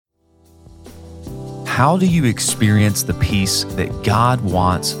How do you experience the peace that God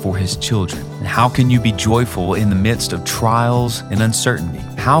wants for His children? And how can you be joyful in the midst of trials and uncertainty?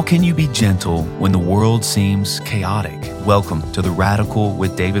 How can you be gentle when the world seems chaotic? Welcome to the Radical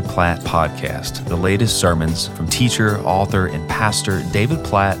with David Platt podcast, the latest sermons from teacher, author, and pastor David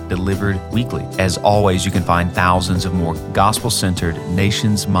Platt delivered weekly. As always, you can find thousands of more gospel-centered,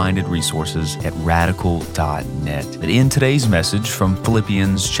 nations-minded resources at radical.net. But in today's message from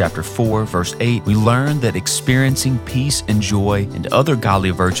Philippians chapter 4, verse 8, we learn that experiencing peace and joy and other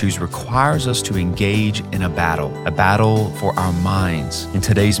godly virtues requires us to engage in a battle for our minds. In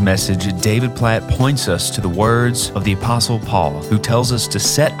today's message, David Platt points us to the words of the Apostle Paul, who tells us to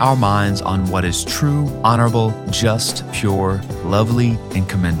set our minds on what is true, honorable, just, pure, lovely, and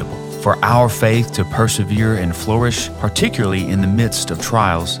commendable. For our faith to persevere and flourish, particularly in the midst of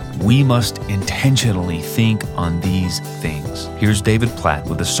trials, we must intentionally think on these things. Here's David Platt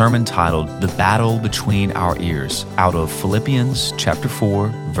with a sermon titled, The Battle Between Our Ears, out of Philippians chapter 4,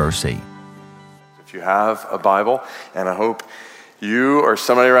 verse 8. If you have a Bible, and I hope you or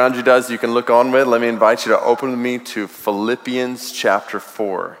somebody around you does, you can look on with, let me invite you to open with me to Philippians chapter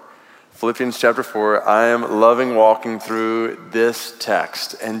 4. Philippians chapter 4, I am loving walking through this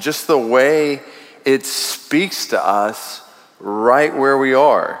text and just the way it speaks to us right where we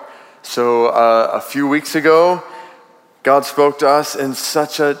are. So a few weeks ago, God spoke to us in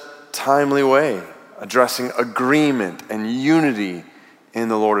such a timely way, addressing agreement and unity in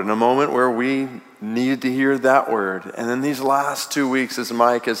the Lord in a moment where we needed to hear that word. And then these last 2 weeks, as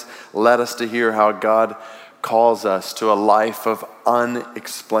Mike has led us to hear how God calls us to a life of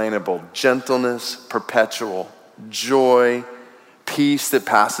unexplainable gentleness, perpetual joy, peace that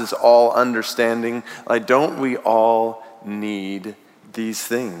passes all understanding. Like, don't we all need these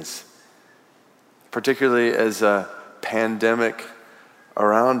things? Particularly as a pandemic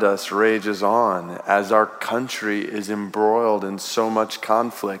around us rages on, as our country is embroiled in so much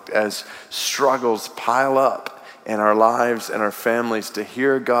conflict, as struggles pile up in our lives and our families, to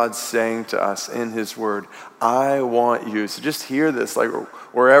hear God saying to us in His Word, I want you. So just hear this, like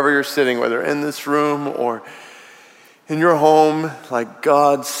wherever you're sitting, whether in this room or in your home, like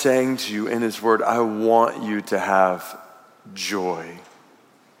God saying to you in His Word, I want you to have joy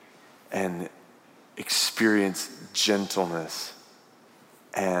and experience gentleness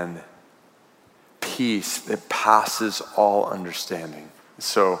and peace that passes all understanding.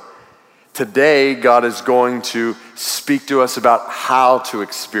 So today, God is going to speak to us about how to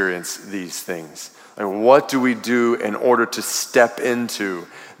experience these things. And what do we do in order to step into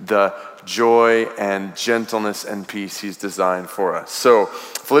the joy and gentleness and peace He's designed for us? So,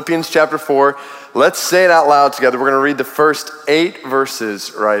 Philippians chapter 4, let's say it out loud together. We're going to read the first 8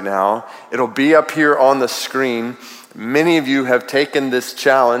 verses right now. It'll be up here on the screen. Many of you have taken this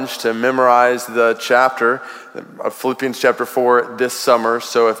challenge to memorize the chapter of Philippians chapter 4 this summer.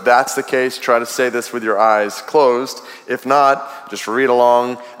 So if that's the case, try to say this with your eyes closed. If not, just read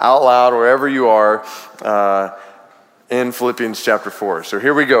along out loud wherever you are in Philippians chapter 4. So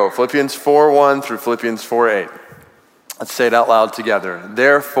here we go. Philippians 4:1 through Philippians 4:8. Let's say it out loud together.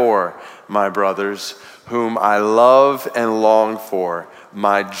 Therefore, my brothers, whom I love and long for,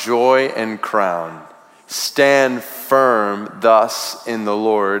 my joy and crown, stand firm thus in the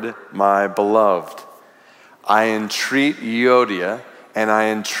Lord, my beloved. I entreat Euodia and I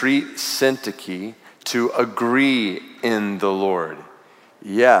entreat Syntyche to agree in the Lord.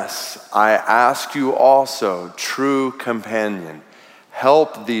 Yes, I ask you also, true companion,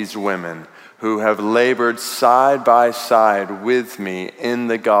 help these women who have labored side by side with me in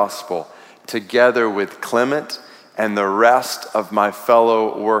the gospel, together with Clement and the rest of my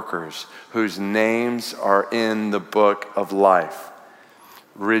fellow workers, whose names are in the book of life.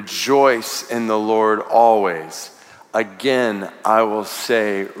 Rejoice in the Lord always. Again, I will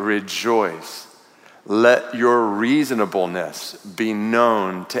say rejoice. Let your reasonableness be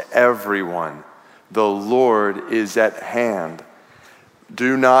known to everyone. The Lord is at hand.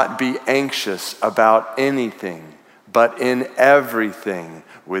 Do not be anxious about anything, but in everything,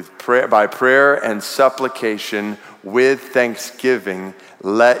 by prayer and supplication, with thanksgiving,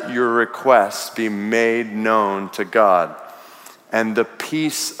 let your requests be made known to God. And the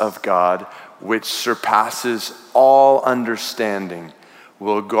peace of God, which surpasses all understanding,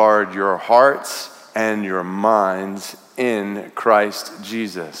 will guard your hearts and your minds in Christ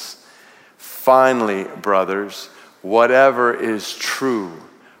Jesus. Finally, brothers, whatever is true,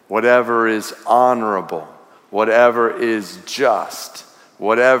 whatever is honorable, whatever is just,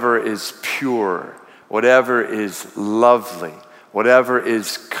 whatever is pure, whatever is lovely, whatever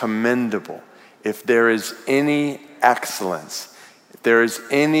is commendable, if there is any excellence, if there is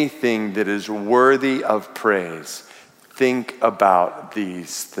anything that is worthy of praise, think about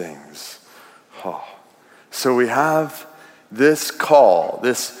these things. Oh. So we have this call,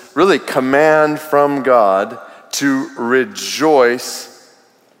 this really command from God to rejoice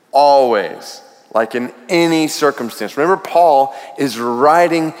always, like in any circumstance. Remember, Paul is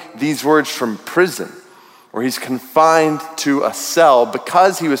writing these words from prison, where he's confined to a cell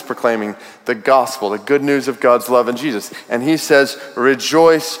because he was proclaiming the gospel, the good news of God's love in Jesus. And he says,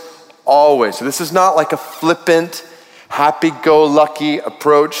 rejoice always. So this is not like a flippant, happy-go-lucky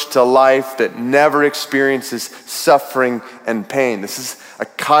approach to life that never experiences suffering and pain. This is a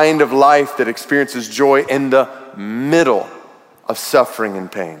kind of life that experiences joy in the middle of suffering and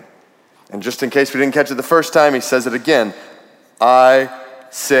pain. And just in case we didn't catch it the first time, he says it again. I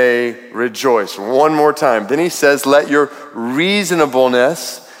say rejoice. One more time. Then he says, let your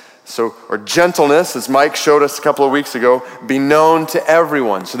reasonableness, or gentleness, as Mike showed us a couple of weeks ago, be known to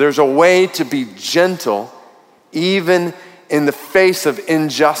everyone. So there's a way to be gentle even in the face of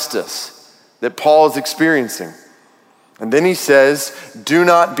injustice that Paul is experiencing. And then he says, do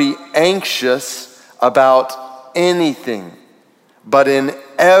not be anxious about anything, but in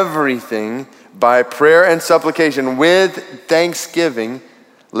everything, by prayer and supplication, with thanksgiving,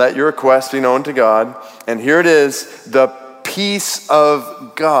 let your requests be known to God. And here it is, the peace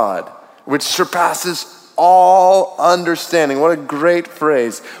of God, which surpasses all understanding. What a great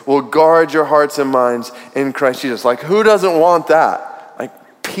phrase. Will guard your hearts and minds in Christ Jesus. Like, who doesn't want that?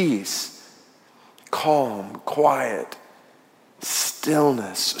 Like peace, calm, quiet,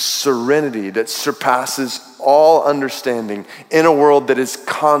 stillness, serenity that surpasses all understanding in a world that is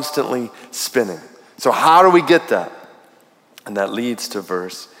constantly spinning. So how do we get that? And that leads to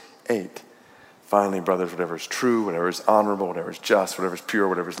verse 8. Finally, brothers, whatever is true, whatever is honorable, whatever is just, whatever is pure,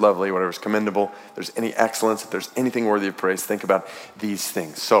 whatever is lovely, whatever is commendable, if there's any excellence, if there's anything worthy of praise, think about these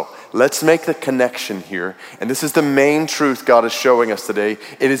things. So let's make the connection here. And this is the main truth God is showing us today.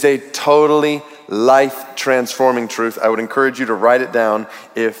 It is a totally life-transforming truth. I would encourage you to write it down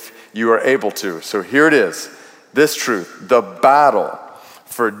if you are able to. So here it is, this truth. The battle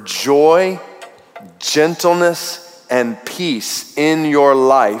for joy, gentleness, and peace in your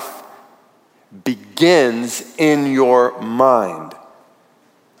life begins in your mind.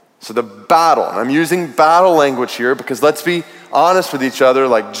 So the battle, and I'm using battle language here because let's be honest with each other,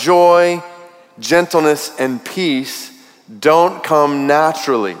 like joy, gentleness, and peace don't come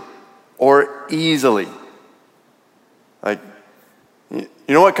naturally or easily. Like, you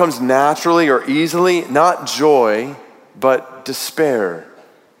know what comes naturally or easily? Not joy, but despair,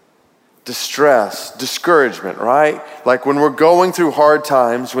 distress, discouragement, right? Like when we're going through hard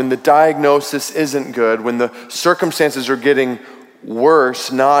times, when the diagnosis isn't good, when the circumstances are getting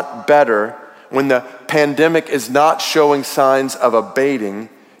worse, not better, when the pandemic is not showing signs of abating,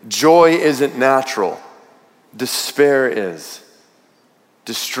 joy isn't natural. Despair is.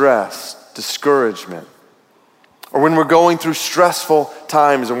 Distress, discouragement. Or when we're going through stressful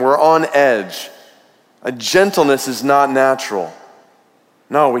times and we're on edge, a gentleness is not natural.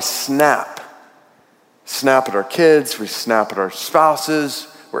 No, we snap. Snap at our kids, we snap at our spouses,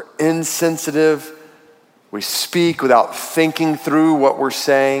 we're insensitive, we speak without thinking through what we're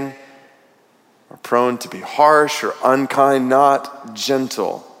saying. We're prone to be harsh or unkind, not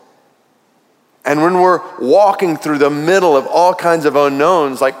gentle. And when we're walking through the middle of all kinds of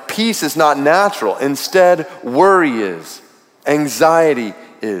unknowns, like peace is not natural. Instead, worry is, anxiety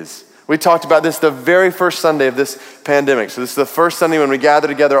is. We talked about this the very first Sunday of this pandemic. So this is the first Sunday when we gather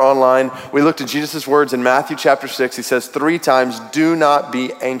together online. We looked at Jesus' words in Matthew chapter 6. He says 3 times, do not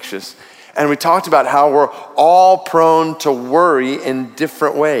be anxious. And we talked about how we're all prone to worry in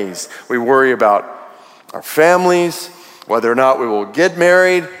different ways. We worry about our families, whether or not we will get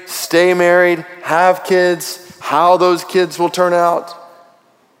married, stay married, have kids, how those kids will turn out.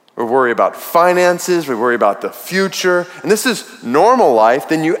 We worry about finances, we worry about the future. And this is normal life.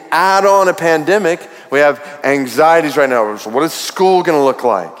 Then you add on a pandemic. We have anxieties right now. So what is school gonna look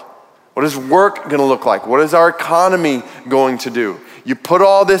like? What is work gonna look like? What is our economy going to do? You put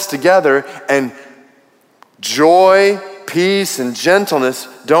all this together and joy, peace, and gentleness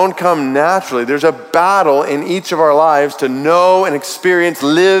don't come naturally. There's a battle in each of our lives to know and experience,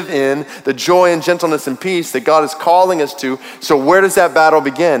 live in the joy and gentleness and peace that God is calling us to. So where does that battle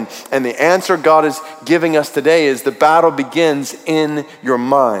begin? And the answer God is giving us today is the battle begins in your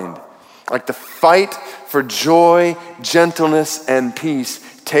mind. Like the fight for joy, gentleness, and peace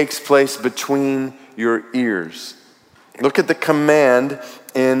takes place between your ears. Look at the command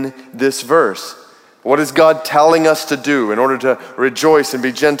in this verse. What is God telling us to do in order to rejoice and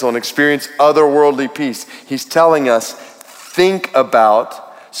be gentle and experience otherworldly peace? He's telling us, think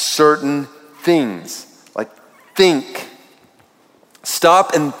about certain things. Like think.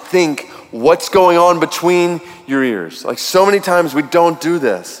 Stop and think what's going on between your ears. Like so many times we don't do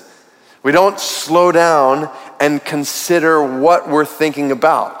this. We don't slow down and consider what we're thinking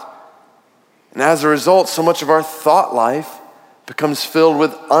about. And as a result, so much of our thought life becomes filled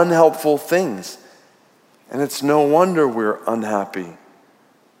with unhelpful things. And it's no wonder we're unhappy,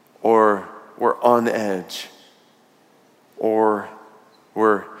 or we're on edge, or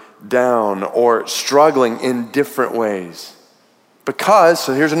we're down, or struggling in different ways. Because,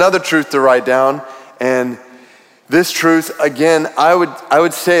 so here's another truth to write down, and this truth, again, I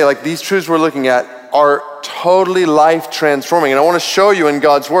would say, like these truths we're looking at are totally life transforming. And I want to show you in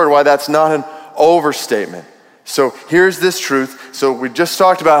God's word why that's not an overstatement. So here's this truth. So we just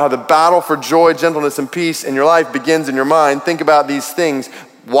talked about how the battle for joy, gentleness, and peace in your life begins in your mind. Think about these things.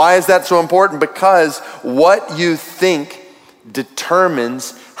 Why is that so important? Because what you think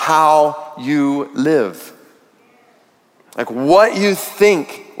determines how you live. Like what you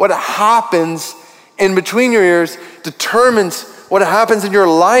think, what happens in between your ears determines what happens in your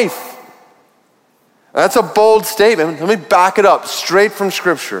life. That's a bold statement. Let me back it up straight from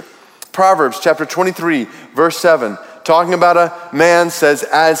Scripture. Proverbs chapter 23, verse 7, talking about a man says,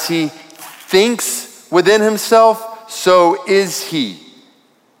 as he thinks within himself, so is he.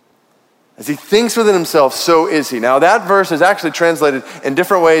 As he thinks within himself, so is he. Now that verse is actually translated in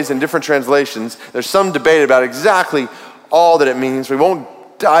different ways in different translations. There's some debate about exactly all that it means. We won't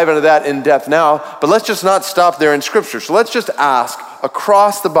dive into that in depth now, but let's just not stop there in Scripture. So let's just ask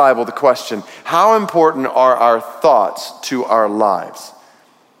across the Bible the question, how important are our thoughts to our lives?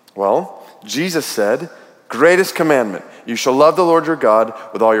 Well, Jesus said, greatest commandment, you shall love the Lord your God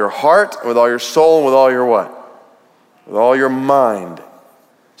with all your heart, and with all your soul, and with all your what? With all your mind.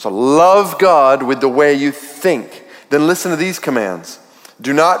 So love God with the way you think. Then listen to these commands.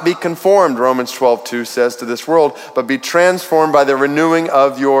 Do not be conformed, Romans 12:2 says, to this world, but be transformed by the renewing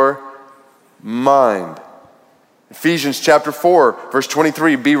of your mind. Ephesians chapter 4, verse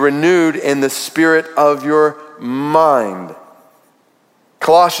 23, be renewed in the spirit of your mind.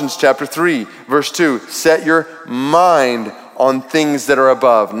 Colossians chapter 3, verse 2, set your mind on things that are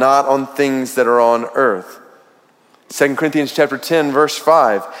above, not on things that are on earth. 2 Corinthians chapter 10, verse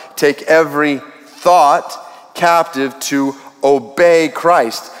 5, take every thought captive to obey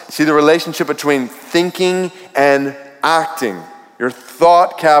Christ. See the relationship between thinking and acting. Your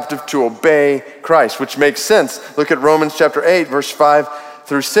thought captive to obey Christ, which makes sense. Look at Romans chapter 8, verse 5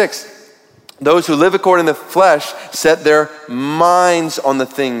 through 6. Those who live according to the flesh set their minds on the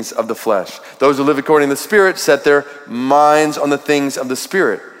things of the flesh. Those who live according to the Spirit set their minds on the things of the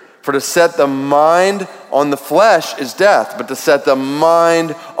Spirit. For to set the mind on the flesh is death, but to set the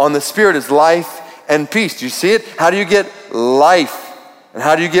mind on the Spirit is life and peace. Do you see it? How do you get life? And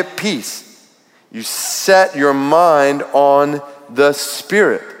how do you get peace? You set your mind on the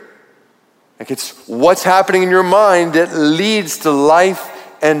Spirit. Like it's what's happening in your mind that leads to life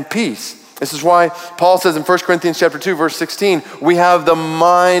and peace. This is why Paul says in 1 Corinthians chapter 2, verse 16, we have the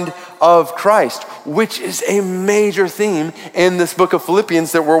mind of Christ, which is a major theme in this book of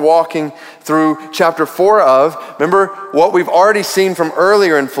Philippians that we're walking through chapter 4 of. Remember what we've already seen from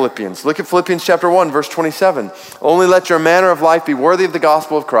earlier in Philippians. Look at Philippians chapter 1, verse 27. Only let your manner of life be worthy of the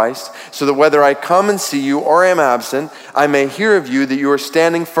gospel of Christ, so that whether I come and see you or am absent, I may hear of you that you are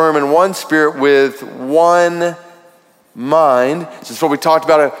standing firm in one spirit with one mind. This is what we talked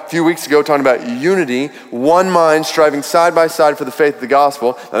about a few weeks ago, talking about unity, one mind striving side by side for the faith of the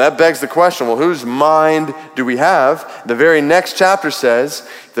gospel. Now that begs the question, well, whose mind do we have? The very next chapter says,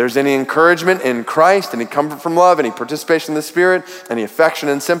 if there's any encouragement in Christ, any comfort from love, any participation in the Spirit, any affection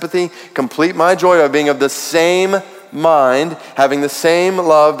and sympathy, complete my joy by being of the same mind, having the same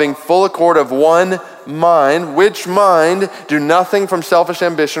love, being full accord of one mind, which mind do nothing from selfish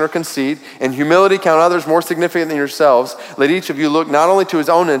ambition or conceit. In humility count others more significant than yourselves. Let each of you look not only to his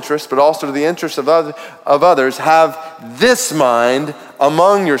own interests, but also to the interests of others. Have this mind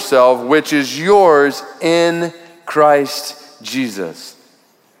among yourselves, which is yours in Christ Jesus.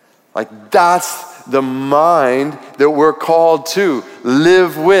 Like that's the mind that we're called to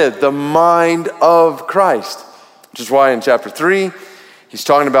live with, the mind of Christ. Which is why in chapter 3, he's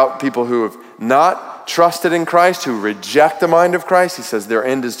talking about people who have not trusted in Christ, who reject the mind of Christ. He says their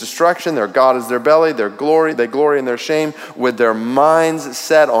end is destruction, their God is their belly, they glory in their shame, with their minds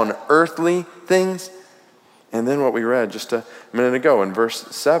set on earthly things. And then what we read just a minute ago in verse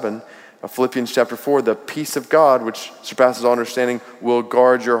 7 of Philippians chapter 4, the peace of God, which surpasses all understanding, will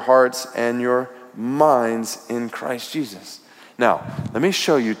guard your hearts and your minds in Christ Jesus. Now, let me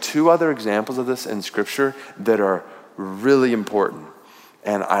show you two other examples of this in Scripture that are really important.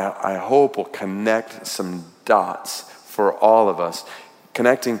 And I hope will connect some dots for all of us,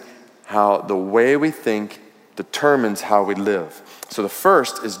 connecting how the way we think determines how we live. So the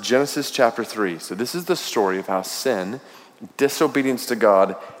first is Genesis chapter 3. So this is the story of how sin, disobedience to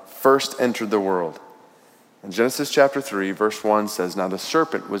God, first entered the world. And Genesis chapter 3, verse 1 says, "Now the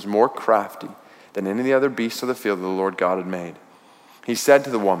serpent was more crafty than any of the other beasts of the field that the Lord God had made. He said to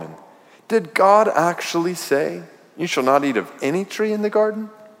the woman, 'Did God actually say, you shall not eat of any tree in the garden?'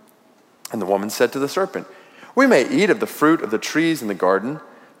 And the woman said to the serpent, 'We may eat of the fruit of the trees in the garden,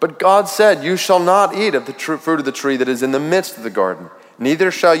 but God said, you shall not eat of the fruit of the tree that is in the midst of the garden,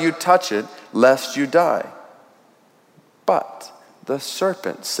 neither shall you touch it, lest you die.' But the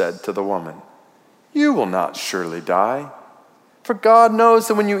serpent said to the woman, 'You will not surely die. For God knows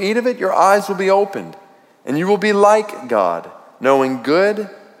that when you eat of it, your eyes will be opened, and you will be like God, knowing good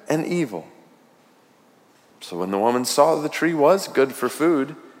and evil.' So when the woman saw that the tree was good for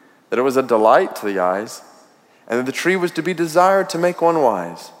food, that it was a delight to the eyes, and that the tree was to be desired to make one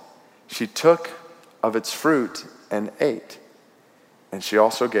wise, she took of its fruit and ate. And she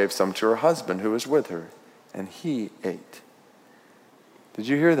also gave some to her husband who was with her, and he ate." Did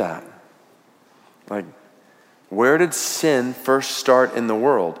you hear that? Like, where did sin first start in the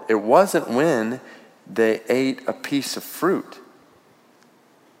world? It wasn't when they ate a piece of fruit.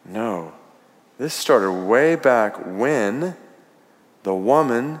 No. This started way back when the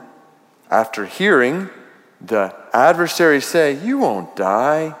woman, after hearing the adversary say, "You won't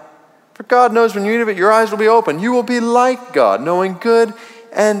die. For God knows when you eat of it, your eyes will be open. You will be like God, knowing good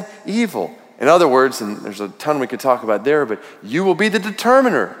and evil." In other words, and there's a ton we could talk about there, but you will be the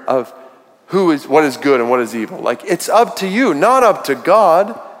determiner of what is good and what is evil. Like, it's up to you, not up to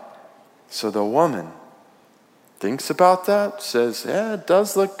God. So the woman thinks about that, says, "Yeah, it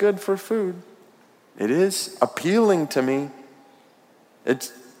does look good for food. It is appealing to me.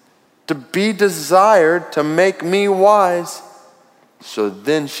 It's to be desired to make me wise." So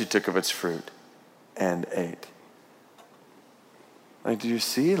then she took of its fruit and ate. Like, do you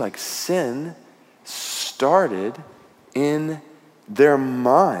see? Like, sin started in their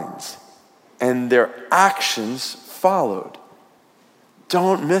minds, and their actions followed.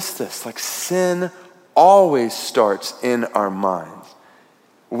 Don't miss this. Like, sin always starts in our minds.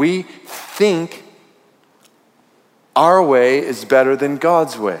 We think our way is better than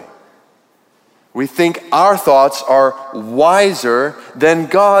God's way. We think our thoughts are wiser than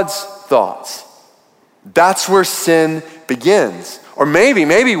God's thoughts. That's where sin begins. Or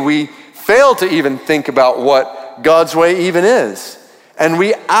maybe we fail to even think about what God's way even is. And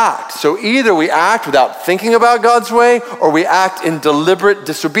we act. So either we act without thinking about God's way, or we act in deliberate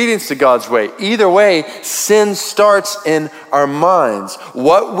disobedience to God's way. Either way, sin starts in our minds.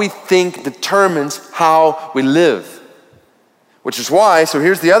 What we think determines how we live. Which is why, so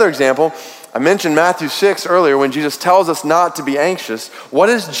here's the other example. I mentioned Matthew 6 earlier when Jesus tells us not to be anxious. What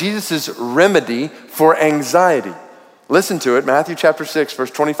is Jesus' remedy for anxiety? Listen to it, Matthew chapter 6,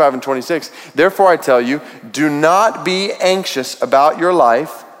 verse 25 and 26. "Therefore I tell you, do not be anxious about your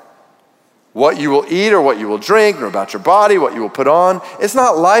life, what you will eat or what you will drink, nor about your body, what you will put on. Is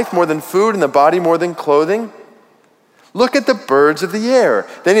not life more than food and the body more than clothing? Look at the birds of the air.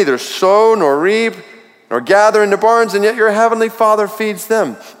 They neither sow nor reap, nor gather into barns, and yet your heavenly Father feeds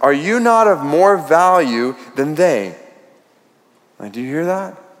them. Are you not of more value than they?" Like, do you hear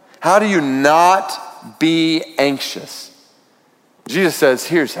that? How do you not be anxious? Jesus says,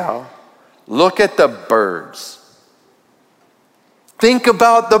 here's how. Look at the birds. Think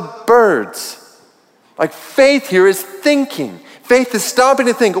about the birds. Like, faith here is thinking. Faith is stopping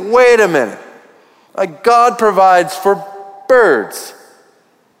to think, wait a minute. Like, God provides for birds.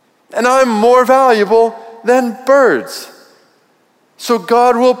 And I'm more valuable than birds. So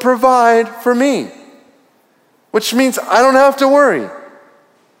God will provide for me. Which means I don't have to worry.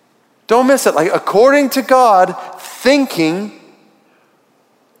 Don't miss it. Like, according to God, thinking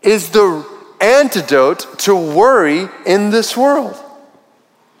is the antidote to worry in this world.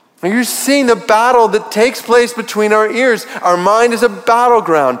 And you're seeing the battle that takes place between our ears. Our mind is a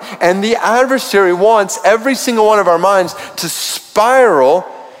battleground. And the adversary wants every single one of our minds to spiral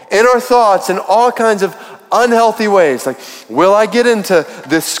in our thoughts in all kinds of unhealthy ways. Like, will I get into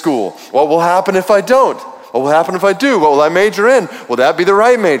this school? What will happen if I don't? What will happen if I do? What will I major in? Will that be the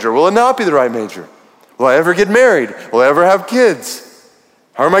right major? Will it not be the right major? Will I ever get married? Will I ever have kids?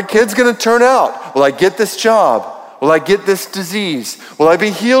 How are my kids going to turn out? Will I get this job? Will I get this disease? Will I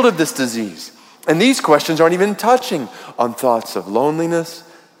be healed of this disease? And these questions aren't even touching on thoughts of loneliness,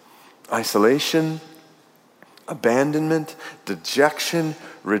 isolation, abandonment, dejection,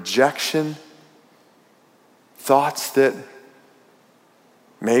 rejection. thoughts that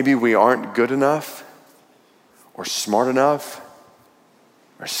maybe we aren't good enough or smart enough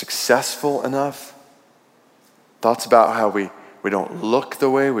or successful enough. Thoughts about how we don't look the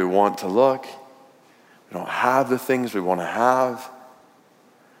way we want to look. We don't have the things we want to have.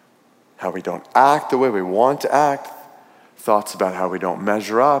 How we don't act the way we want to act. Thoughts about how we don't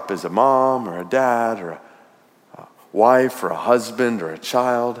measure up as a mom or a dad or a wife or a husband or a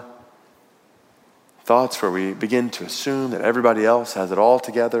child. Thoughts where we begin to assume that everybody else has it all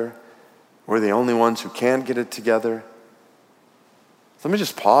together. We're the only ones who can't get it together. So let me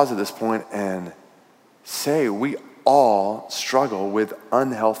just pause at this point and say we all struggle with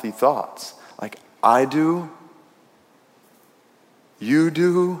unhealthy thoughts. Like I do, you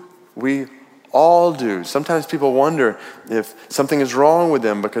do, we all do. Sometimes people wonder if something is wrong with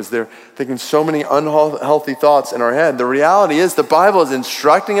them because they're thinking so many unhealthy thoughts in our head. The reality is the Bible is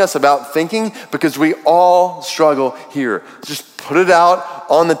instructing us about thinking because we all struggle here. Just put it out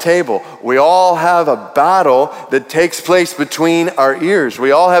on the table. We all have a battle that takes place between our ears.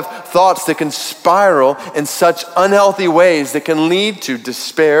 We all have thoughts that can spiral in such unhealthy ways that can lead to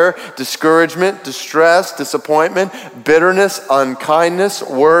despair, discouragement, distress, disappointment, bitterness, unkindness,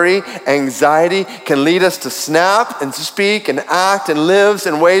 worry, anxiety, can lead us to snap and speak and act and live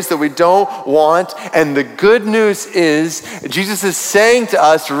in ways that we don't want. And the good news is Jesus is saying to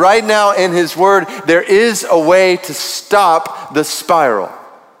us right now in his word, there is a way to stop the spiral.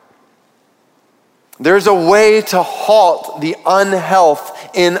 There's a way to halt the unhealth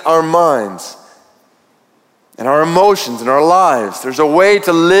in our minds and our emotions and our lives. There's a way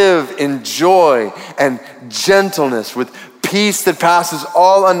to live in joy and gentleness with peace that passes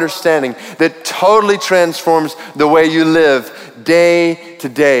all understanding, that totally transforms the way you live day to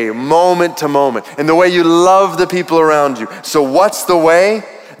day, moment to moment, and the way you love the people around you. So what's the way?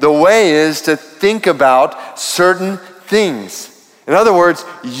 The way is to think about certain things. In other words,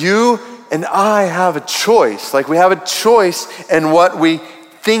 you and I have a choice. Like we have a choice in what we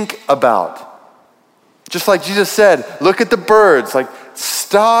think about. Just like Jesus said, look at the birds. Like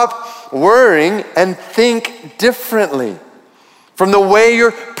stop worrying and think differently from the way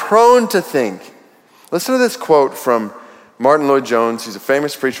you're prone to think. Listen to this quote from Martin Lloyd-Jones. He's a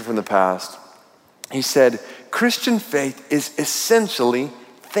famous preacher from the past. He said, Christian faith is essentially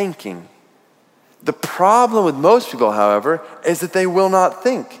thinking. The problem with most people, however, is that they will not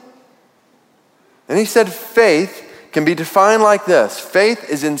think. And he said faith can be defined like this. Faith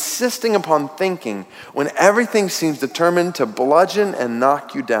is insisting upon thinking when everything seems determined to bludgeon and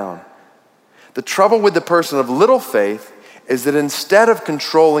knock you down. The trouble with the person of little faith is that instead of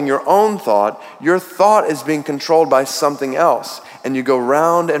controlling your own thought, your thought is being controlled by something else, and you go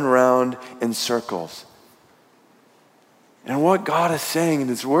round and round in circles. And what God is saying in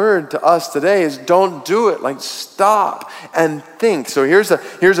his word to us today is don't do it. Like stop and think. So here's a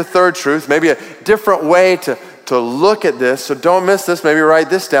third truth, maybe a different way to look at this. So don't miss this, maybe write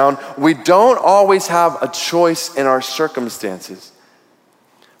this down. We don't always have a choice in our circumstances,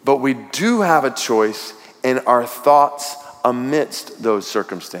 but we do have a choice in our thoughts amidst those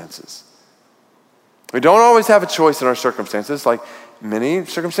circumstances. We don't always have a choice in our circumstances. Like many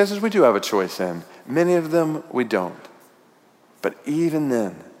circumstances we do have a choice in. Many of them we don't. But even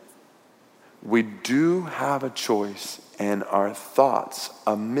then, we do have a choice in our thoughts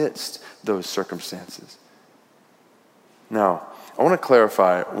amidst those circumstances. Now, I want to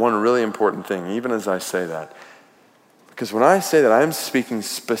clarify one really important thing, even as I say that. Because when I say that, I'm speaking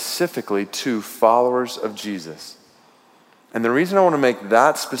specifically to followers of Jesus. And the reason I want to make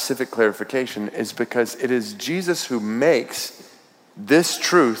that specific clarification is because it is Jesus who makes this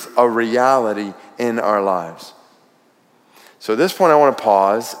truth a reality in our lives. So at this point, I want to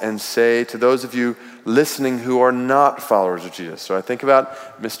pause and say to those of you listening who are not followers of Jesus. So I think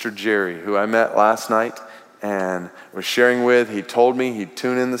about Mr. Jerry, who I met last night and was sharing with. He told me he'd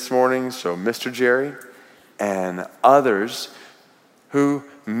tune in this morning. So Mr. Jerry and others who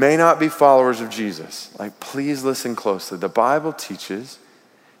may not be followers of Jesus, like please listen closely. The Bible teaches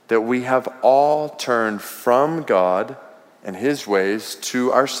that we have all turned from God and his ways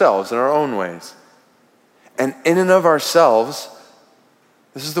to ourselves and our own ways. And in and of ourselves,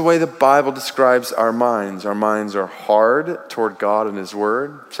 this is the way the Bible describes our minds. Our minds are hard toward God and his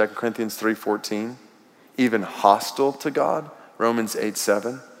word, 2 Corinthians 3:14, even hostile to God, Romans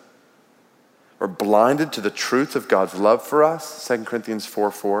 8:7. We're blinded to the truth of God's love for us, 2 Corinthians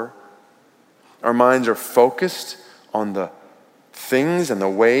 4:4. Our minds are focused on the things and the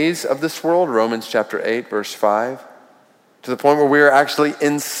ways of this world, Romans chapter 8, verse 5, to the point where we are actually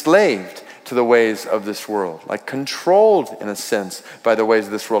enslaved to the ways of this world, like controlled in a sense by the ways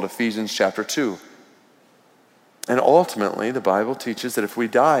of this world, Ephesians chapter 2. And ultimately, the Bible teaches that if we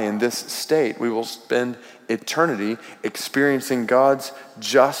die in this state, we will spend eternity experiencing God's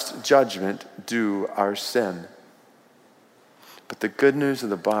just judgment due our sin. But the good news of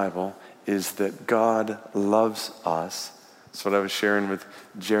the Bible is that God loves us. That's what I was sharing with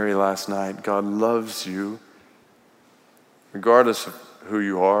Jerry last night. God loves you, regardless of who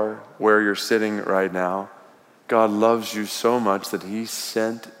you are, where you're sitting right now. God loves you so much that he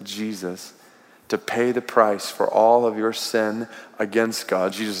sent Jesus to pay the price for all of your sin against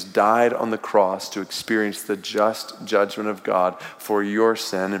God. Jesus died on the cross to experience the just judgment of God for your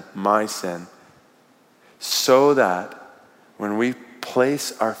sin and my sin, so that when we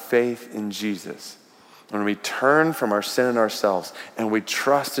place our faith in Jesus, when we turn from our sin and ourselves and we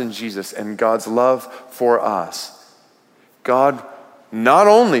trust in Jesus and God's love for us, God not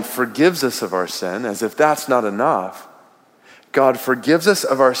only forgives us of our sin, as if that's not enough, God forgives us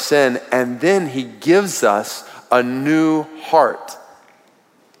of our sin, and then he gives us a new heart,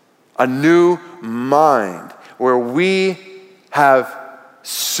 a new mind, where we have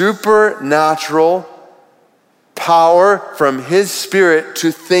supernatural power from his Spirit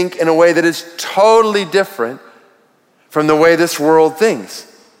to think in a way that is totally different from the way this world thinks.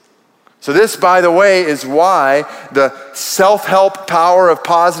 So this, by the way, is why the self-help power of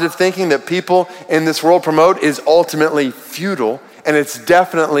positive thinking that people in this world promote is ultimately futile, and it's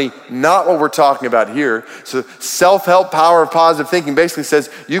definitely not what we're talking about here. So self-help power of positive thinking basically says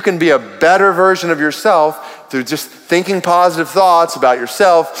you can be a better version of yourself through just thinking positive thoughts about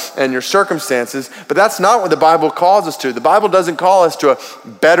yourself and your circumstances, but that's not what the Bible calls us to. The Bible doesn't call us to a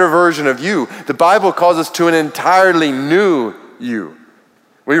better version of you. The Bible calls us to an entirely new you.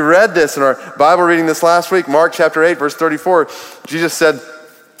 We read this in our Bible reading this last week, Mark chapter 8, verse 34. Jesus said,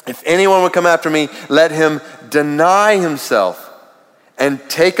 if anyone would come after me, let him deny himself and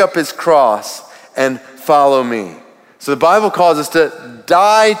take up his cross and follow me. So the Bible calls us to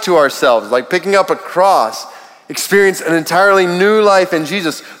die to ourselves, like picking up a cross, experience an entirely new life in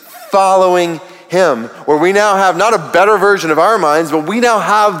Jesus, following him, where we now have not a better version of our minds, but we now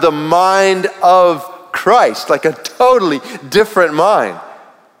have the mind of Christ, like a totally different mind.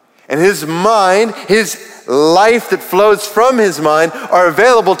 And his mind, his life that flows from his mind are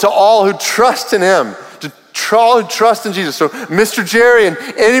available to all who trust in him, to all who trust in Jesus. So Mr. Jerry and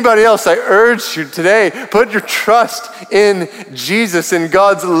anybody else, I urge you today, put your trust in Jesus, in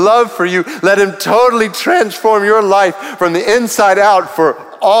God's love for you. Let him totally transform your life from the inside out for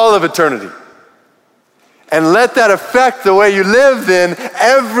all of eternity. And let that affect the way you live then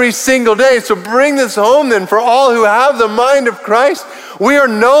every single day. So bring this home then for all who have the mind of Christ. We are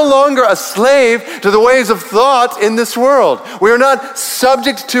no longer a slave to the ways of thought in this world. We are not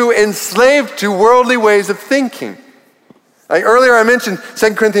subject to, enslaved to worldly ways of thinking. Like earlier I mentioned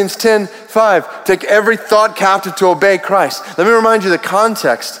 2 Corinthians 10:5, take every thought captive to obey Christ. Let me remind you the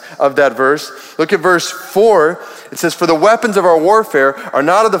context of that verse. Look at verse 4. It says, for the weapons of our warfare are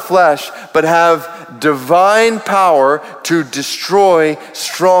not of the flesh, but have divine power to destroy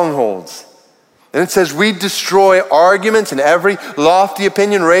strongholds. And it says, we destroy arguments and every lofty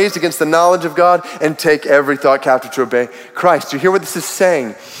opinion raised against the knowledge of God and take every thought captive to obey Christ. Do you hear what this is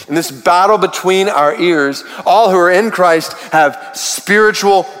saying? In this battle between our ears, all who are in Christ have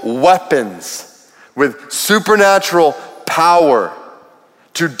spiritual weapons with supernatural power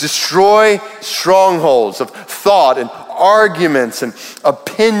to destroy strongholds of thought and arguments and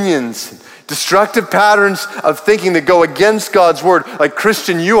opinions, and destructive patterns of thinking that go against God's word. Like,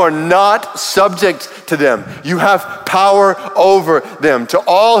 Christian, you are not subject to them. You have power over them. To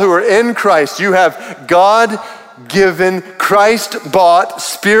all who are in Christ, you have God-given, Christ-bought,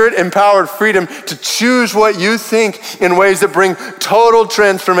 Spirit-empowered freedom to choose what you think in ways that bring total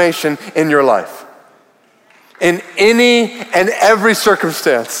transformation in your life. In any and every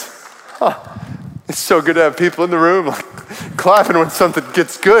circumstance. It's so good to have people in the room like clapping when something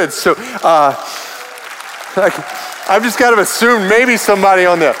gets good. So I've just kind of assumed maybe somebody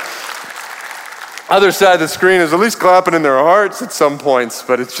on the other side of the screen is at least clapping in their hearts at some points,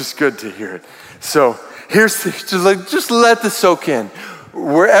 but it's just good to hear it. So here's just let this soak in.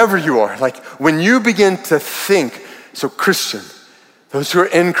 Wherever you are, like when you begin to think, so Christian, those who are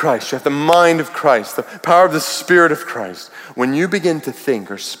in Christ, you have the mind of Christ, the power of the Spirit of Christ. When you begin to think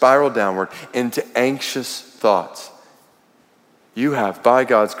or spiral downward into anxious thoughts, you have, by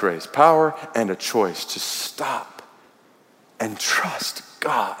God's grace, power and a choice to stop and trust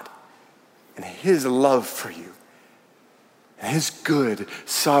God and his love for you and his good,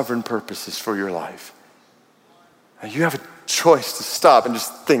 sovereign purposes for your life. Now you have a choice to stop and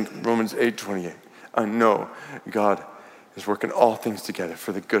just think, Romans 8:28. I know God is working all things together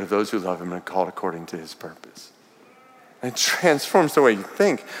for the good of those who love him and are called according to his purpose. And it transforms the way you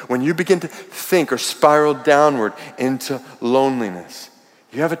think. When you begin to think or spiral downward into loneliness,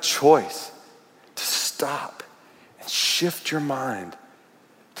 you have a choice to stop and shift your mind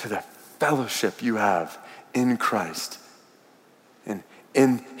to the fellowship you have in Christ and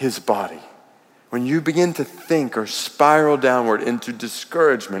in his body. When you begin to think or spiral downward into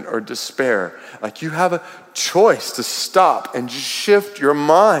discouragement or despair, like you have a choice to stop and just shift your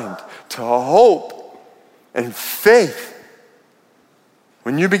mind to hope and faith.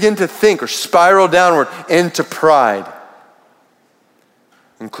 When you begin to think or spiral downward into pride,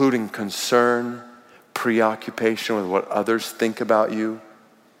 including concern, preoccupation with what others think about you,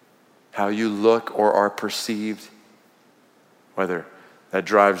 how you look or are perceived, whether that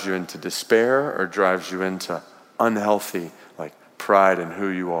drives you into despair or drives you into unhealthy, like pride in who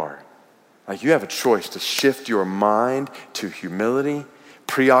you are. Like you have a choice to shift your mind to humility,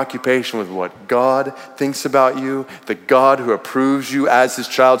 preoccupation with what God thinks about you, the God who approves you as his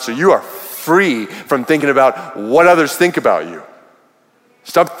child, so you are free from thinking about what others think about you.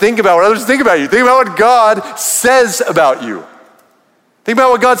 Stop thinking about what others think about you. Think about what God says about you. Think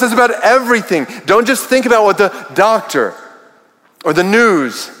about what God says about everything. Don't just think about what the doctor or the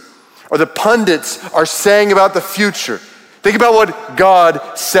news or the pundits are saying about the future. Think about what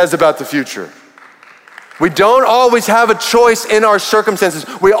God says about the future. We don't always have a choice in our circumstances.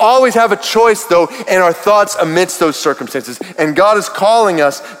 We always have a choice, though, in our thoughts amidst those circumstances. And God is calling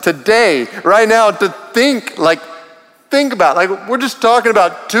us today, right now, to think about, like we're just talking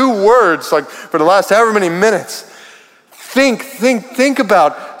about 2 words, like for the last however many minutes. Think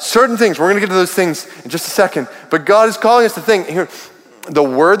about certain things. We're going to get to those things in just a second. But God is calling us to think. Here, the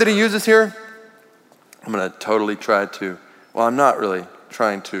word that he uses here, I'm going to totally try to, well, I'm not really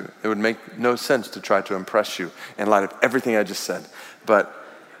trying to. It would make no sense to try to impress you in light of everything I just said. But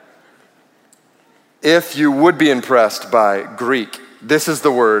if you would be impressed by Greek, this is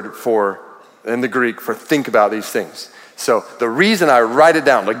the word in the Greek for think about these things. So the reason I write it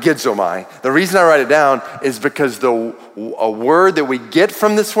down, logizomai, the reason I write it down is because a word that we get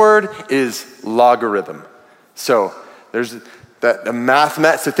from this word is logarithm. So there's the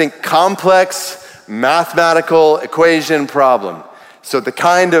mathematics, to think complex mathematical equation problem. So the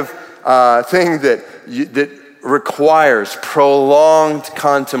kind of thing that requires prolonged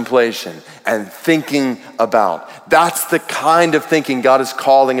contemplation and thinking about. That's the kind of thinking God is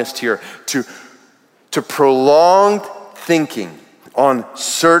calling us to here, to prolonged thinking on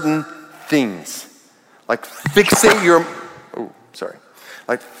certain things. Like fixate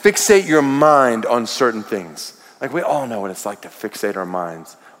your mind on certain things. Like we all know what it's like to fixate our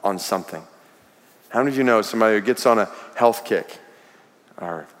minds on something. How many of you know somebody who gets on a health kick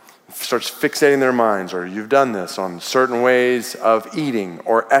or starts fixating their minds, or you've done this on certain ways of eating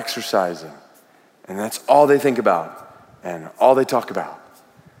or exercising, and that's all they think about and all they talk about?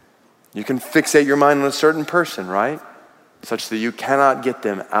 You can fixate your mind on a certain person, right? Such that you cannot get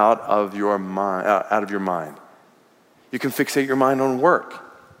them out of your mind. You can fixate your mind on work,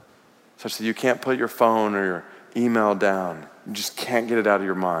 such that you can't put your phone or your email down. You just can't get it out of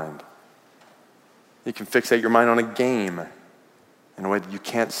your mind. You can fixate your mind on a game in a way that you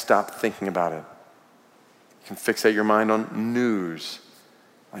can't stop thinking about it. You can fixate your mind on news.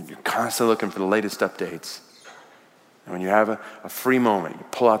 Like you're constantly looking for the latest updates. And when you have a free moment, you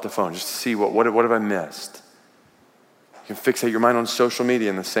pull out the phone just to see what have I missed. You can fixate your mind on social media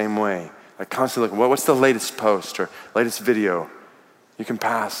in the same way. Like constantly looking, what's the latest post or latest video? You can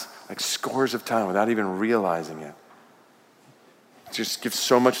pass like scores of time without even realizing it. Just give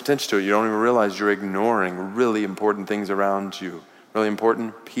so much attention to it, you don't even realize you're ignoring really important things around you, really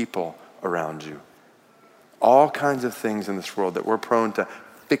important people around you. All kinds of things in this world that we're prone to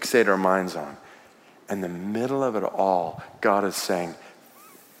fixate our minds on. In the middle of it all, God is saying,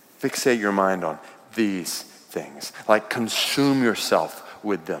 fixate your mind on these things. Like consume yourself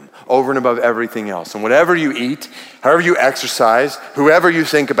with them over and above everything else. And whatever you eat, however you exercise, whoever you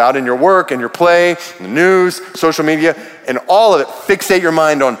think about in your work, in your play, in the news, social media, and all of it, fixate your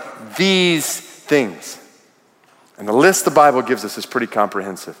mind on these things. And the list the Bible gives us is pretty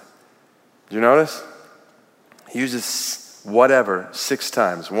comprehensive. Do you notice? He uses whatever 6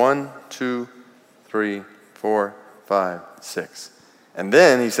 times. 1, 2, 3, 4, 5, 6. And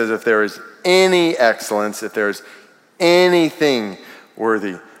then he says, if there is any excellence, if there's anything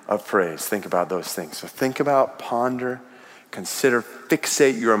worthy of praise, think about those things. So think about, ponder, consider,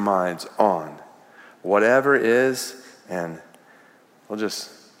 fixate your minds on whatever is, and we'll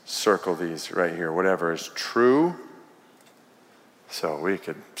just circle these right here. Whatever is true. So we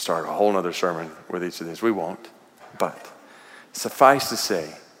could start a whole nother sermon with each of these. We won't. But suffice to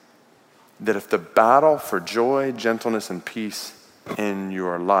say, that if the battle for joy, gentleness, and peace in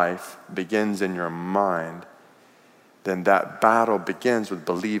your life begins in your mind, then that battle begins with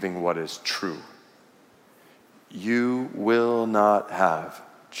believing what is true. You will not have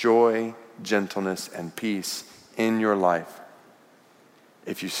joy, gentleness, and peace in your life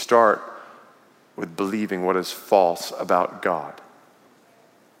if you start with believing what is false about God.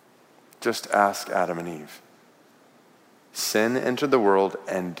 Just ask Adam and Eve. Sin entered the world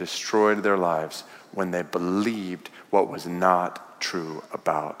and destroyed their lives when they believed what was not true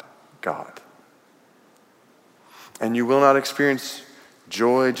about God. And you will not experience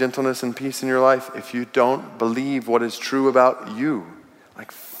joy, gentleness, and peace in your life if you don't believe what is true about you.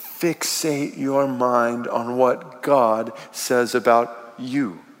 Like, fixate your mind on what God says about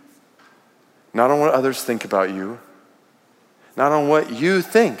you. Not on what others think about you. Not on what you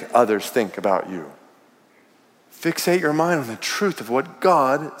think others think about you. Fixate your mind on the truth of what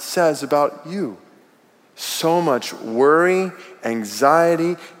God says about you. So much worry,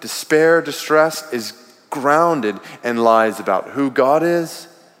 anxiety, despair, distress is grounded in lies about who God is,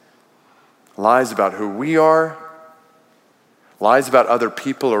 lies about who we are, lies about other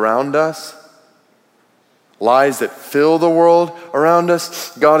people around us, lies that fill the world around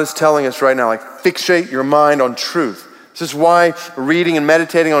us. God is telling us right now, like, fixate your mind on truth. This is why reading and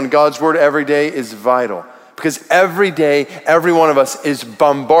meditating on God's word every day is vital. Because every day, every one of us is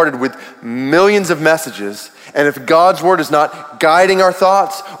bombarded with millions of messages. And if God's word is not guiding our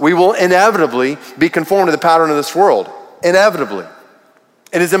thoughts, we will inevitably be conformed to the pattern of this world. Inevitably.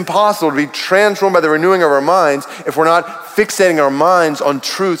 It is impossible to be transformed by the renewing of our minds if we're not fixating our minds on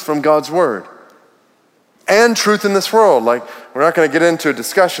truth from God's word. And truth in this world. Like, we're not going to get into a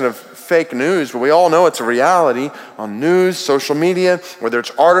discussion of fake news, but we all know it's a reality on news, social media, whether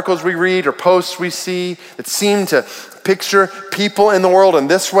it's articles we read or posts we see that seem to picture people in the world in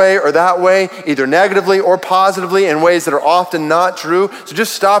this way or that way, either negatively or positively in ways that are often not true. So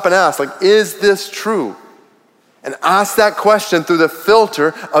just stop and ask, like, is this true? And ask that question through the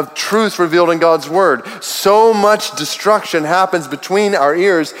filter of truth revealed in God's word. So much destruction happens between our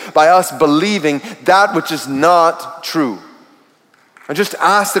ears by us believing that which is not true. And just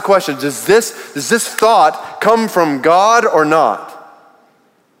ask the question, does this thought come from God or not?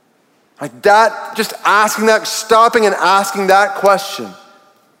 Like that, just asking that, stopping and asking that question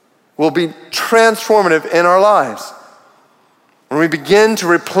will be transformative in our lives. When we begin to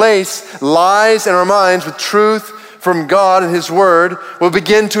replace lies in our minds with truth from God and His Word, we'll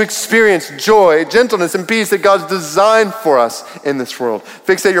begin to experience joy, gentleness, and peace that God's designed for us in this world.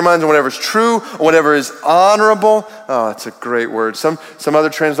 Fixate your minds on whatever is true, on whatever is honorable. Oh, that's a great word. Some other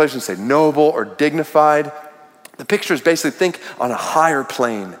translations say noble or dignified. The picture is basically think on a higher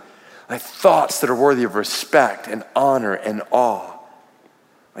plane, like thoughts that are worthy of respect and honor and awe.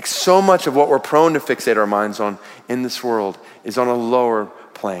 Like so much of what we're prone to fixate our minds on in this world is on a lower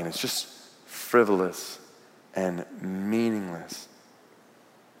plane. It's just frivolous and meaningless.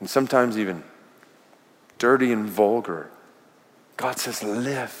 And sometimes even dirty and vulgar. God says,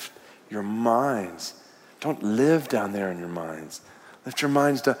 lift your minds. Don't live down there in your minds. Lift your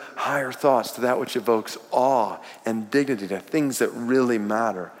minds to higher thoughts, to that which evokes awe and dignity, to things that really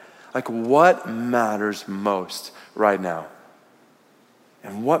matter. Like what matters most right now?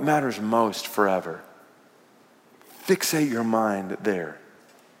 And what matters most forever? Fixate your mind there.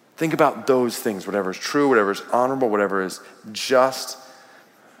 Think about those things, whatever is true, whatever is honorable, whatever is just.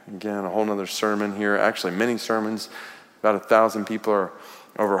 Again, a whole nother sermon here. Actually, many sermons. About 1,000 people are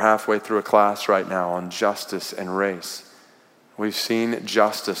over halfway through a class right now on justice and race. We've seen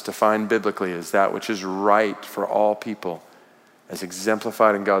justice defined biblically as that which is right for all people, as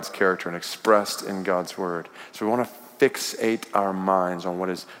exemplified in God's character and expressed in God's word. So we want to fixate our minds on what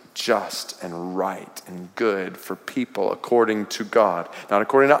is just and right and good for people according to God. Not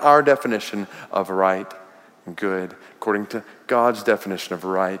according to our definition of right and good, according to God's definition of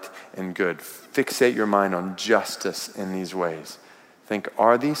right and good. Fixate your mind on justice in these ways. Think,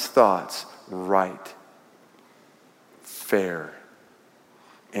 are these thoughts right, fair,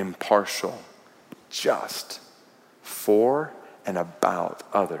 impartial, just, for and about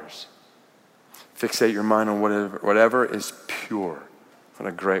others? Fixate your mind on whatever is pure. What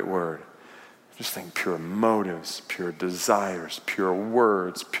a great word. Just think pure motives, pure desires, pure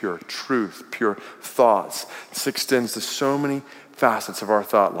words, pure truth, pure thoughts. This extends to so many facets of our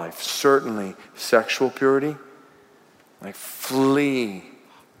thought life. Certainly sexual purity. Like flee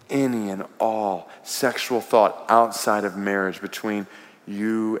any and all sexual thought outside of marriage between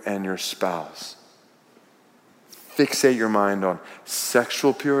you and your spouse. Fixate your mind on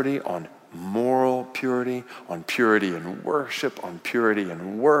sexual purity, on moral purity, on purity in worship, on purity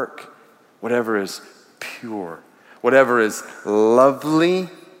in work. whatever is pure, whatever is lovely.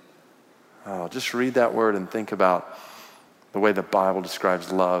 Oh, just read that word and think about the way the Bible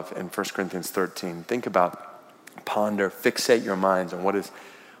describes love in 1 Corinthians 13. Think about, ponder, fixate your minds on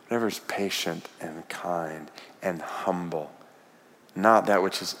whatever is patient and kind and humble, not that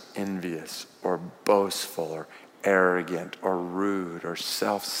which is envious or boastful or arrogant or rude or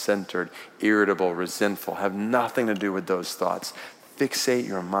self-centered, irritable, resentful. Have nothing to do with those thoughts. Fixate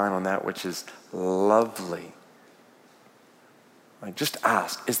your mind on that which is lovely. Like, just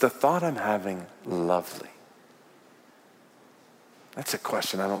ask, is the thought I'm having lovely? That's a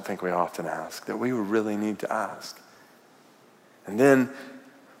question I don't think we often ask, that we really need to ask. And then,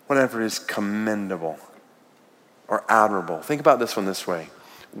 whatever is commendable or admirable. Think about this one this way.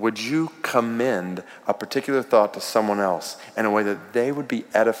 Would you commend a particular thought to someone else in a way that they would be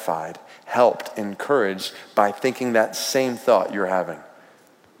edified, helped, encouraged by thinking that same thought you're having?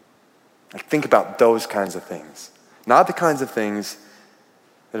 Like, think about those kinds of things. Not the kinds of things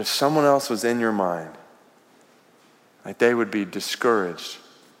that if someone else was in your mind, like they would be discouraged,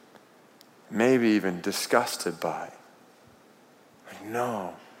 maybe even disgusted by. Like,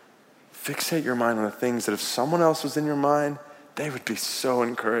 no. Fixate your mind on the things that if someone else was in your mind, they would be so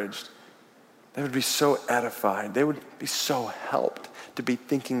encouraged. They would be so edified. They would be so helped to be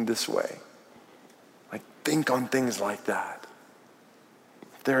thinking this way. Like, think on things like that.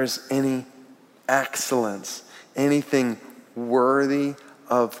 If there is any excellence, anything worthy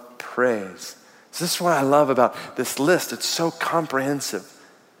of praise. So this is what I love about this list. It's so comprehensive.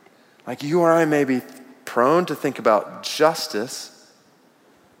 Like, you or I may be prone to think about justice,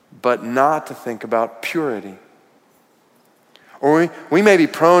 but not to think about purity. Or we may be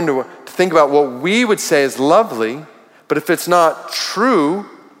prone to think about what we would say is lovely, but if it's not true,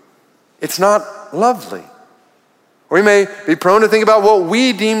 it's not lovely. Or we may be prone to think about what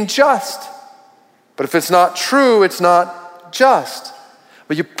we deem just, but if it's not true, it's not just.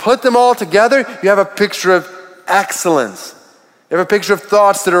 But you put them all together, you have a picture of excellence. You have a picture of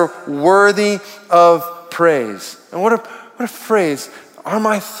thoughts that are worthy of praise. And what a phrase. Are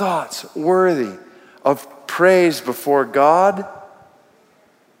my thoughts worthy of praise before God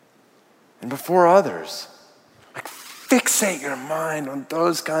and before others? Like, fixate your mind on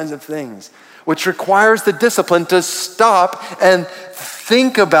those kinds of things, which requires the discipline to stop and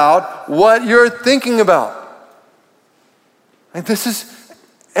think about what you're thinking about. Like, this is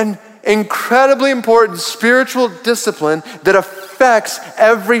an incredibly important spiritual discipline that affects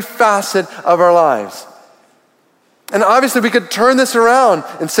every facet of our lives. And obviously we could turn this around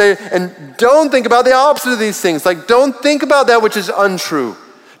and say, and don't think about the opposite of these things. Like, don't think about that which is untrue.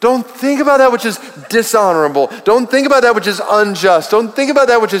 Don't think about that which is dishonorable. Don't think about that which is unjust. Don't think about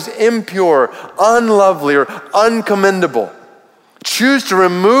that which is impure, unlovely, or uncommendable. Choose to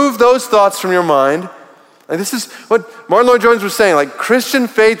remove those thoughts from your mind. Like, this is what Martin Lloyd-Jones was saying. Like, Christian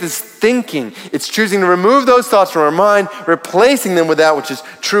faith is thinking. It's choosing to remove those thoughts from our mind, replacing them with that which is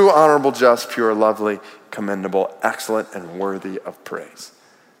true, honorable, just, pure, lovely, commendable, excellent, and worthy of praise.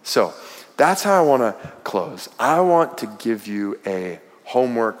 So that's how I want to close. I want to give you a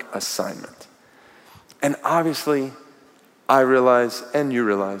homework assignment. And obviously, I realize, and you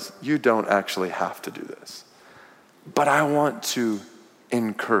realize, you don't actually have to do this. But I want to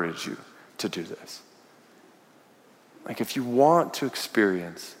encourage you to do this. Like, if you want to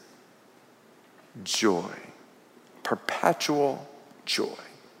experience joy, perpetual joy,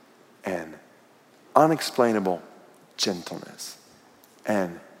 and unexplainable gentleness,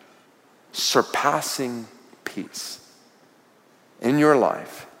 and surpassing peace in your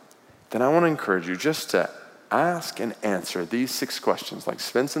life, then I want to encourage you just to ask and answer these 6 questions. Like,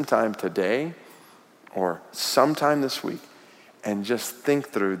 spend some time today or sometime this week and just think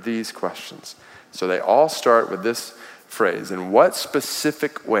through these questions. So they all start with this phrase: in what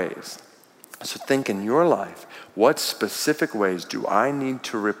specific ways? So think in your life, what specific ways do I need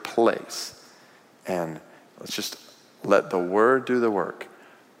to replace? And let's just let the word do the work.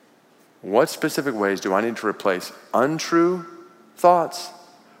 What specific ways do I need to replace untrue thoughts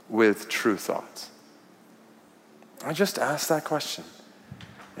with true thoughts? I just asked that question.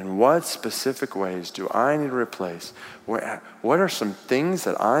 In what specific ways do I need to replace? What are some things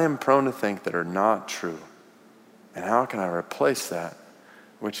that I am prone to think that are not true? And how can I replace that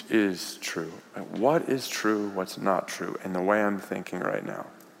which is true? What is true, what's not true in the way I'm thinking right now?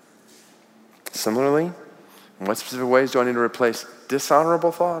 Similarly, in what specific ways do I need to replace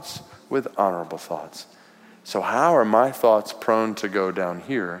dishonorable thoughts with honorable thoughts? So how are my thoughts prone to go down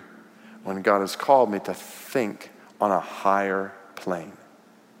here when God has called me to think on a higher plane?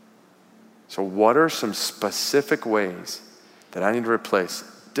 So what are some specific ways that I need to replace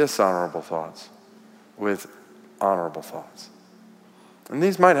dishonorable thoughts with honorable thoughts. And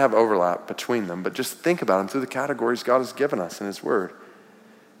these might have overlap between them, but just think about them through the categories God has given us in his word.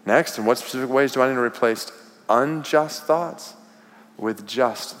 Next, in what specific ways do I need to replace unjust thoughts with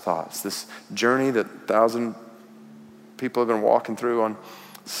just thoughts? This journey that 1,000 people have been walking through on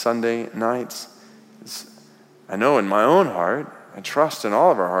Sunday nights, I know in my own heart, I trust in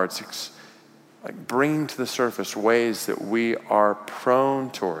all of our hearts, it's like bringing to the surface ways that we are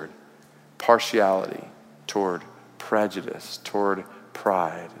prone toward partiality, toward prejudice, toward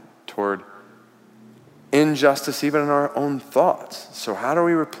pride, toward injustice even in our own thoughts. So how do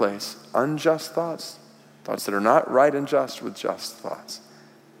we replace unjust thoughts, thoughts that are not right and just, with just thoughts?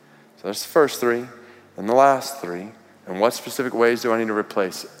 So there's the first three and the last three. And what specific ways do I need to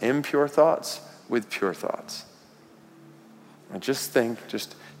replace impure thoughts with pure thoughts? And just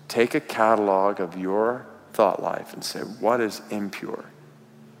take a catalog of your thought life and say, what is impure?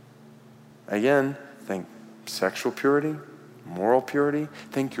 Again, think sexual purity, moral purity.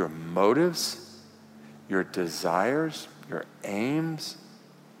 Think your motives, your desires, your aims.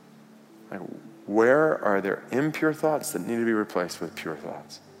 Like, where are there impure thoughts that need to be replaced with pure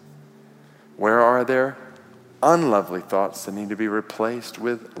thoughts? Where are there unlovely thoughts that need to be replaced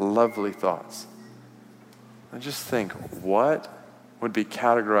with lovely thoughts? And just think, what would be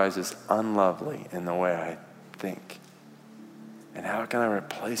categorized as unlovely in the way I think? And how can I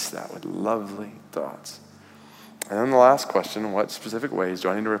replace that with lovely thoughts? And then the last question, what specific ways do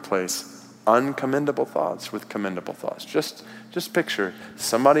I need to replace uncommendable thoughts with commendable thoughts? Just picture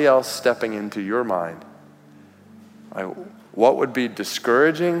somebody else stepping into your mind. What would be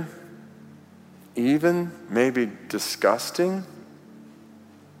discouraging, even maybe disgusting?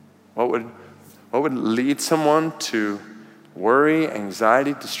 What would lead someone to worry,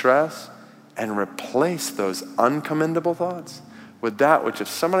 anxiety, distress, and replace those uncommendable thoughts with that which, if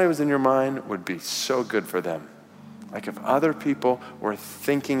somebody was in your mind, would be so good for them? Like if other people were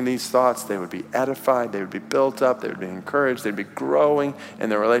thinking these thoughts, they would be edified, they would be built up, they would be encouraged, they'd be growing in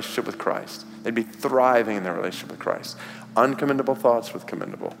their relationship with Christ. They'd be thriving in their relationship with Christ. Uncommendable thoughts with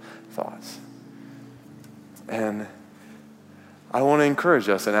commendable thoughts. And I want to encourage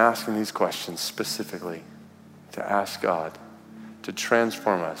us in asking these questions specifically to ask God to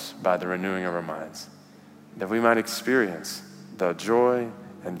transform us by the renewing of our minds, that we might experience the joy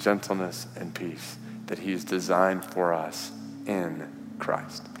and gentleness and peace that he's designed for us in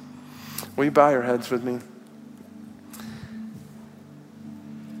Christ. Will you bow your heads with me?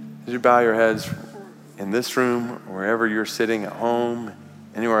 As you bow your heads in this room, wherever you're sitting at home,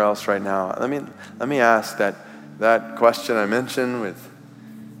 anywhere else right now, let me ask that question I mentioned with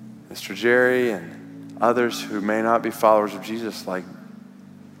Mr. Jerry and others who may not be followers of Jesus. Like,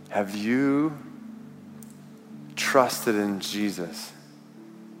 have you trusted in Jesus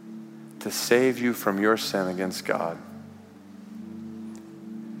to save you from your sin against God,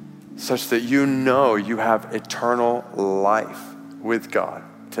 such that you know you have eternal life with God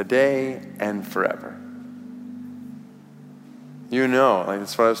today and forever? You know, like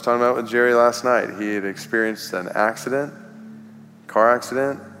that's what I was talking about with Jerry last night. He had experienced an accident, car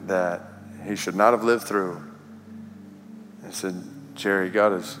accident, that he should not have lived through. I said, Jerry,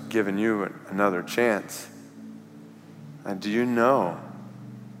 God has given you another chance. And do you know,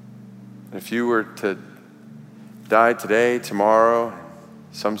 if you were to die today, tomorrow,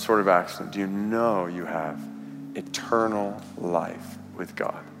 some sort of accident, do you know you have eternal life with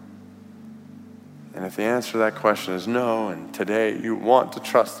God? And if the answer to that question is no, and today you want to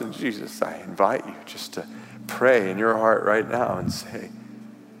trust in Jesus, I invite you just to pray in your heart right now and say,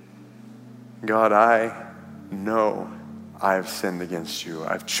 God, I know I have sinned against you.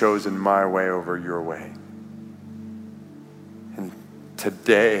 I've chosen my way over your way. And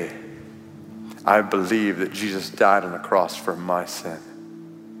today, I believe that Jesus died on the cross for my sin.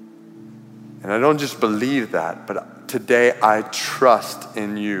 And I don't just believe that, but today I trust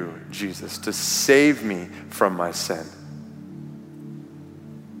in you, Jesus, to save me from my sin,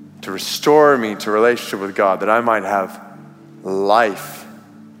 to restore me to relationship with God, that I might have life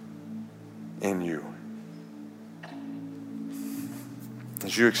in you.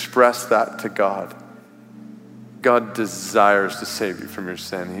 As you express that to God, God desires to save you from your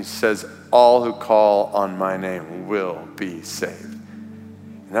sin. He says, all who call on my name will be saved.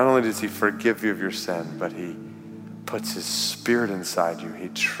 And not only does he forgive you of your sin, but he puts his spirit inside you. He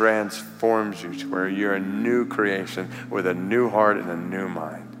transforms you to where you're a new creation with a new heart and a new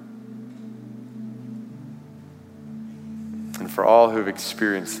mind. And for all who've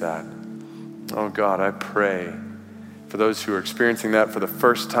experienced that, oh God, I pray for those who are experiencing that for the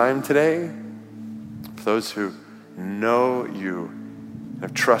first time today, for those who know you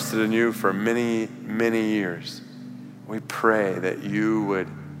have trusted in you for many, many years. We pray that you would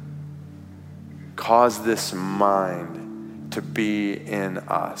cause this mind to be in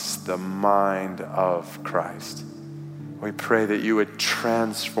us, the mind of Christ. We pray that you would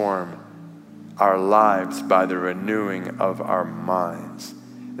transform our lives by the renewing of our minds,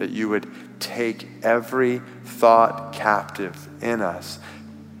 that you would take every thought captive in us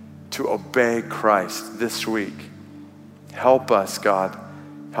to obey Christ this week. Help us, God.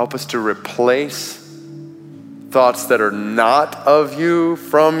 Help us to replace thoughts that are not of you,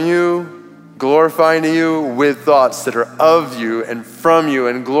 from you, glorifying to you, with thoughts that are of you and from you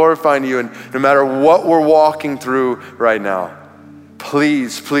and glorifying to you. And no matter what we're walking through right now,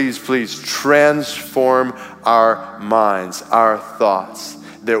 please, please, please transform our minds, our thoughts,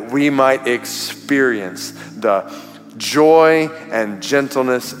 that we might experience the joy and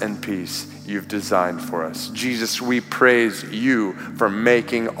gentleness and peace you've designed for us. Jesus, we praise you for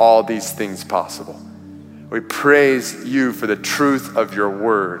making all these things possible. We praise you for the truth of your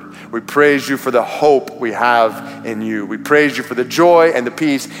word. We praise you for the hope we have in you. We praise you for the joy and the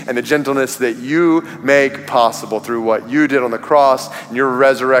peace and the gentleness that you make possible through what you did on the cross and your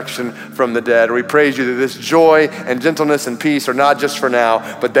resurrection from the dead. We praise you that this joy and gentleness and peace are not just for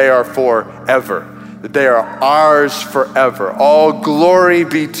now, but they are forever. That they are ours forever. All glory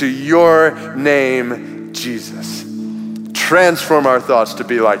be to your name, Jesus. Transform our thoughts to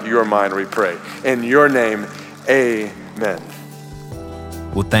be like your mind, we pray. In your name, amen.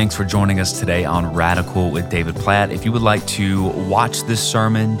 Well, thanks for joining us today on Radical with David Platt. If you would like to watch this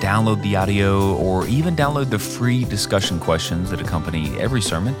sermon, download the audio, or even download the free discussion questions that accompany every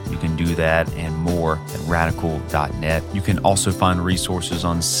sermon, you can do that and more at radical.net. You can also find resources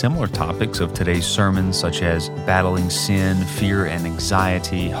on similar topics of today's sermon, such as battling sin, fear and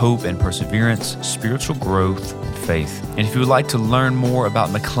anxiety, hope and perseverance, spiritual growth, and faith. And if you would like to learn more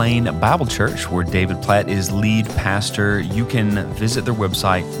about McLean Bible Church, where David Platt is lead pastor, you can visit their website,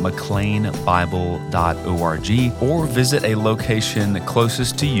 mcleanbible.org, or visit a location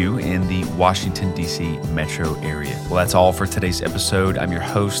closest to you in the Washington, D.C. metro area. Well, that's all for today's episode. I'm your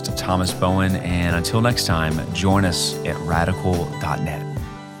host, Thomas Bowen, and until next time, join us at radical.net.